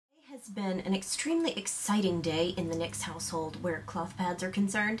has been an extremely exciting day in the Nix household where cloth pads are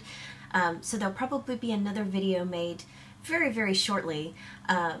concerned. So there'll probably be another video made very, very shortly.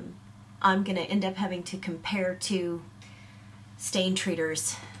 I'm going to end up having to compare two stain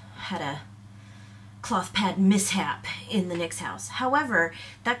treaters had a cloth pad mishap in the Nix house. However,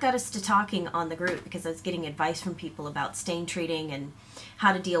 that got us to talking on the group because I was getting advice from people about stain treating and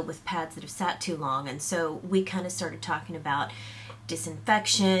how to deal with pads that have sat too long. And so we kind of started talking about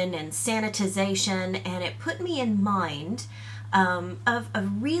disinfection and sanitization, and it put me in mind of a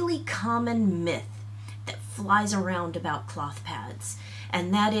really common myth that flies around about cloth pads,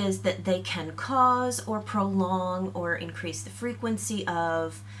 and that is that they can cause or prolong or increase the frequency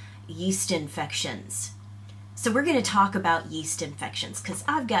of yeast infections. So we're going to talk about yeast infections because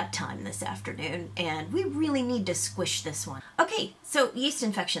I've got time this afternoon and we really need to squish this one. Okay, so yeast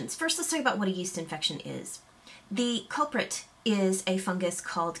infections. First, let's talk about what a yeast infection is. The culprit is a fungus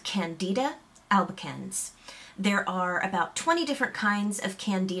called Candida albicans. There are about 20 different kinds of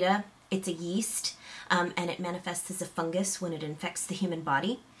Candida. It's a yeast, and it manifests as a fungus when it infects the human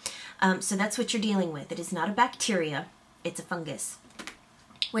body. So that's what you're dealing with. It is not a bacteria, it's a fungus,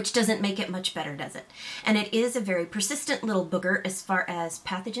 which doesn't make it much better, does it? And it is a very persistent little booger as far as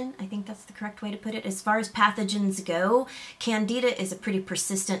pathogen. I think that's the correct way to put it. As far as pathogens go, Candida is a pretty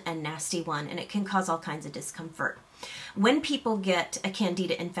persistent and nasty one, and it can cause all kinds of discomfort. When people get a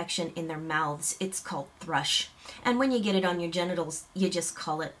Candida infection in their mouths, it's called thrush. And when you get it on your genitals, you just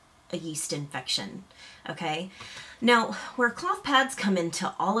call it a yeast infection, okay? Now, where cloth pads come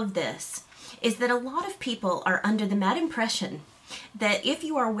into all of this is that a lot of people are under the mad impression that if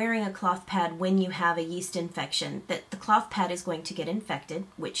you are wearing a cloth pad when you have a yeast infection, that the cloth pad is going to get infected,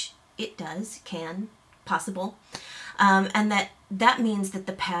 which it does, can, possible, and that means that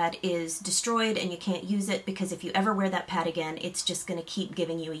the pad is destroyed and you can't use it because if you ever wear that pad again, it's just going to keep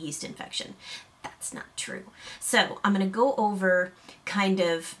giving you a yeast infection. That's not true. So I'm going to go over kind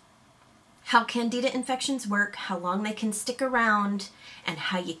of how Candida infections work, how long they can stick around, and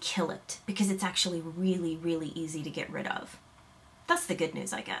how you kill it, because it's actually really, really easy to get rid of. That's the good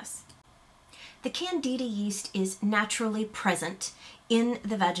news, I guess. The Candida yeast is naturally present in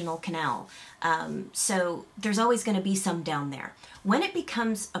the vaginal canal, so there's always going to be some down there. When it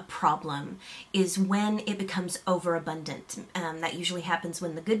becomes a problem is when it becomes overabundant. That usually happens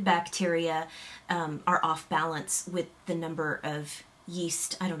when the good bacteria are off balance with the number of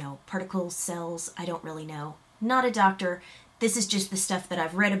yeast, I don't know, particles, cells, I don't really know. Not a doctor. This is just the stuff that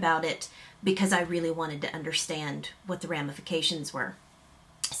I've read about it because I really wanted to understand what the ramifications were.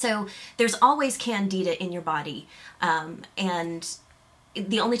 So there's always Candida in your body, and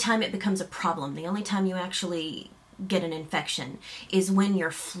the only time it becomes a problem, the only time you actually get an infection is when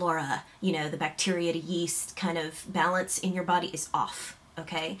your flora, you know, the bacteria to yeast kind of balance in your body is off.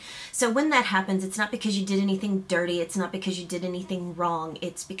 Okay, so when that happens, it's not because you did anything dirty, it's not because you did anything wrong,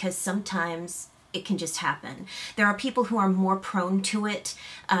 it's because sometimes it can just happen. There are people who are more prone to it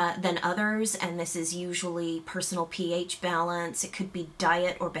than others, and this is usually personal pH balance. It could be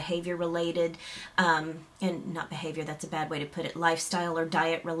diet or behavior related, and not behavior, that's a bad way to put it, lifestyle or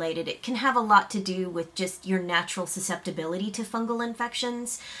diet related. It can have a lot to do with just your natural susceptibility to fungal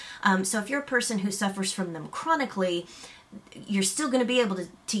infections. So if you're a person who suffers from them chronically, you're still going to be able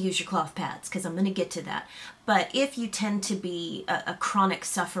to use your cloth pads, because I'm going to get to that. But if you tend to be a chronic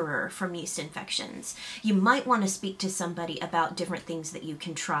sufferer from yeast infections, you might want to speak to somebody about different things that you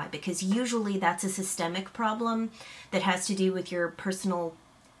can try, because usually that's a systemic problem that has to do with your personal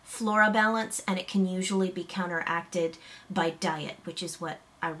flora balance, and it can usually be counteracted by diet, which is what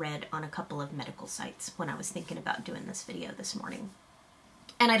I read on a couple of medical sites when I was thinking about doing this video this morning.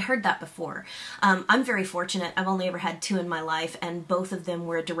 And I'd heard that before. I'm very fortunate. I've only ever had 2 in my life, and both of them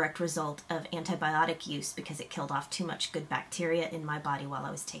were a direct result of antibiotic use because it killed off too much good bacteria in my body while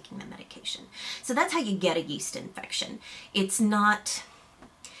I was taking the medication. So that's how you get a yeast infection. It's not,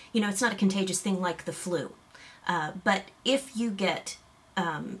 you know, it's not a contagious thing like the flu. But if you get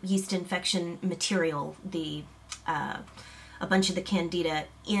yeast infection material, a bunch of the Candida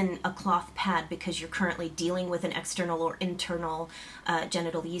in a cloth pad because you're currently dealing with an external or internal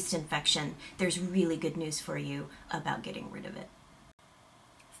genital yeast infection, there's really good news for you about getting rid of it.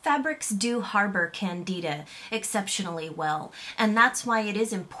 Fabrics do harbor Candida exceptionally well, and that's why it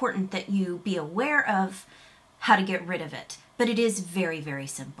is important that you be aware of how to get rid of it. But it is very, very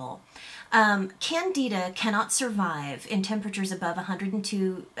simple. Candida cannot survive in temperatures above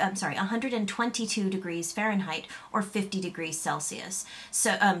 122 degrees Fahrenheit or 50 degrees Celsius.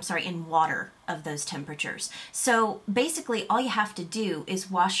 So, in water of those temperatures. So basically all you have to do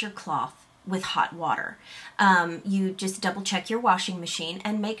is wash your cloth with hot water. You just double check your washing machine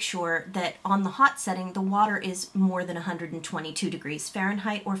and make sure that on the hot setting the water is more than 122 degrees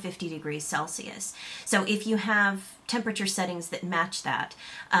Fahrenheit or 50 degrees Celsius. So if you have temperature settings that match that,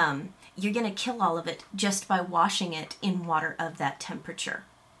 you're going to kill all of it just by washing it in water of that temperature.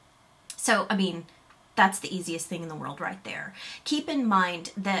 So, I mean, that's the easiest thing in the world right there. Keep in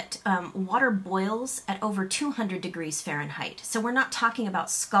mind that water boils at over 200 degrees Fahrenheit. So we're not talking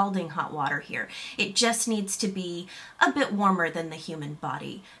about scalding hot water here. It just needs to be a bit warmer than the human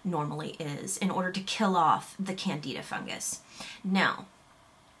body normally is in order to kill off the candida fungus. Now,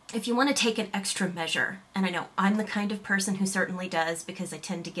 if you want to take an extra measure, and I know I'm the kind of person who certainly does because I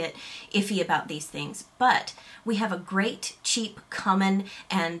tend to get iffy about these things, but we have a great, cheap, common,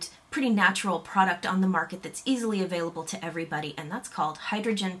 and pretty natural product on the market that's easily available to everybody, and that's called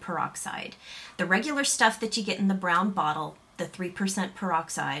hydrogen peroxide. The regular stuff that you get in the brown bottle, the 3%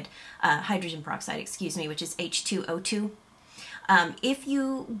 peroxide, hydrogen peroxide, excuse me, which is H2O2. If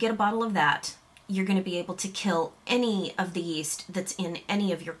you get a bottle of that, you're going to be able to kill any of the yeast that's in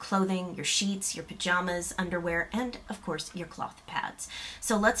any of your clothing, your sheets, your pajamas, underwear, and of course your cloth pads.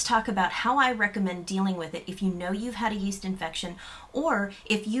 So let's talk about how I recommend dealing with it if you know you've had a yeast infection, or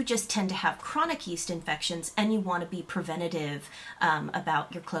if you just tend to have chronic yeast infections and you want to be preventative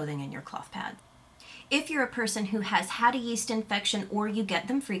about your clothing and your cloth pads. If you're a person who has had a yeast infection or you get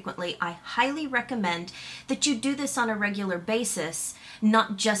them frequently, I highly recommend that you do this on a regular basis,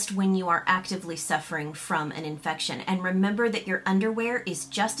 not just when you are actively suffering from an infection. And remember that your underwear is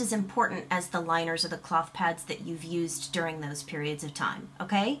just as important as the liners or the cloth pads that you've used during those periods of time,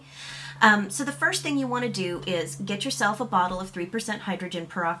 okay? So the first thing you want to do is get yourself a bottle of 3% hydrogen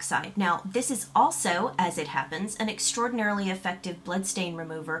peroxide. Now, this is also, as it happens, an extraordinarily effective blood stain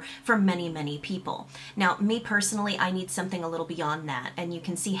remover for many, many people. Now, me personally, I need something a little beyond that, and you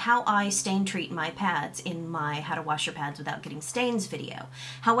can see how I stain treat my pads in my How to Wash Your Pads Without Getting Stains video.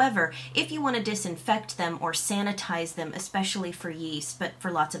 However, if you want to disinfect them or sanitize them, especially for yeast, but for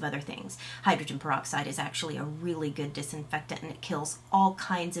lots of other things, hydrogen peroxide is actually a really good disinfectant, and it kills all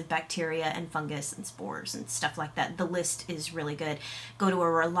kinds of bacteria and fungus and spores and stuff like that. The list is really good. Go to a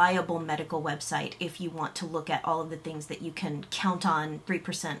reliable medical website if you want to look at all of the things that you can count on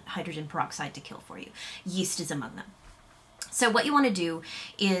 3% hydrogen peroxide to kill for you. Yeast is among them. So what you want to do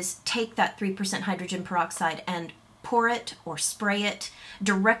is take that 3% hydrogen peroxide and pour it or spray it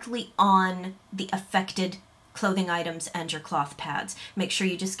directly on the affected clothing items and your cloth pads. Make sure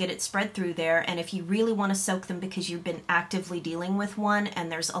you just get it spread through there, and if you really want to soak them because you've been actively dealing with one and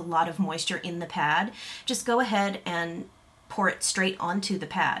there's a lot of moisture in the pad, just go ahead and pour it straight onto the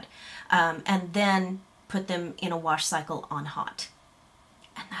pad, and then put them in a wash cycle on hot.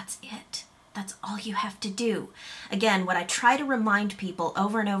 And that's it. That's all you have to do. Again, what I try to remind people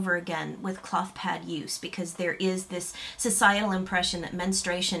over and over again with cloth pad use, because there is this societal impression that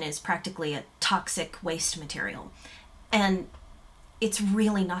menstruation is practically a toxic waste material. And it's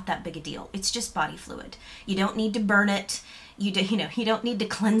really not that big a deal. It's just body fluid. You don't need to burn it. You don't need to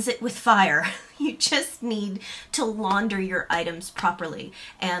cleanse it with fire. You just need to launder your items properly,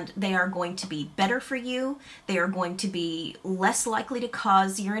 and they are going to be better for you. They are going to be less likely to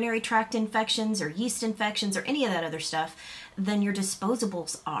cause urinary tract infections or yeast infections or any of that other stuff than your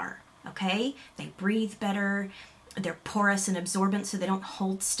disposables are, okay? They breathe better. They're porous and absorbent, so they don't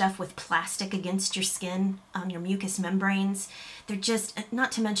hold stuff with plastic against your skin, on your mucous membranes. They're just,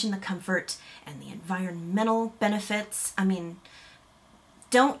 not to mention the comfort and the environmental benefits. I mean,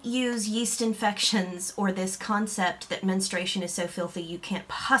 don't use yeast infections or this concept that menstruation is so filthy you can't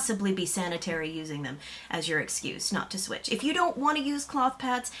possibly be sanitary using them as your excuse not to switch. If you don't want to use cloth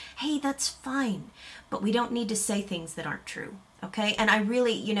pads, hey, that's fine. But we don't need to say things that aren't true. Okay, and I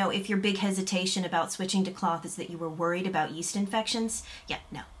really, if your big hesitation about switching to cloth is that you were worried about yeast infections, yeah,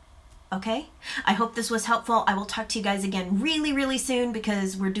 no. Okay, I hope this was helpful. I will talk to you guys again really, really soon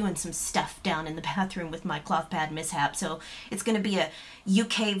because we're doing some stuff down in the bathroom with my cloth pad mishap. So it's going to be a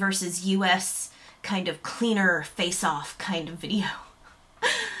UK versus US kind of cleaner face-off kind of video.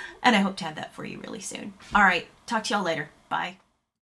 And I hope to have that for you really soon. All right, talk to y'all later. Bye.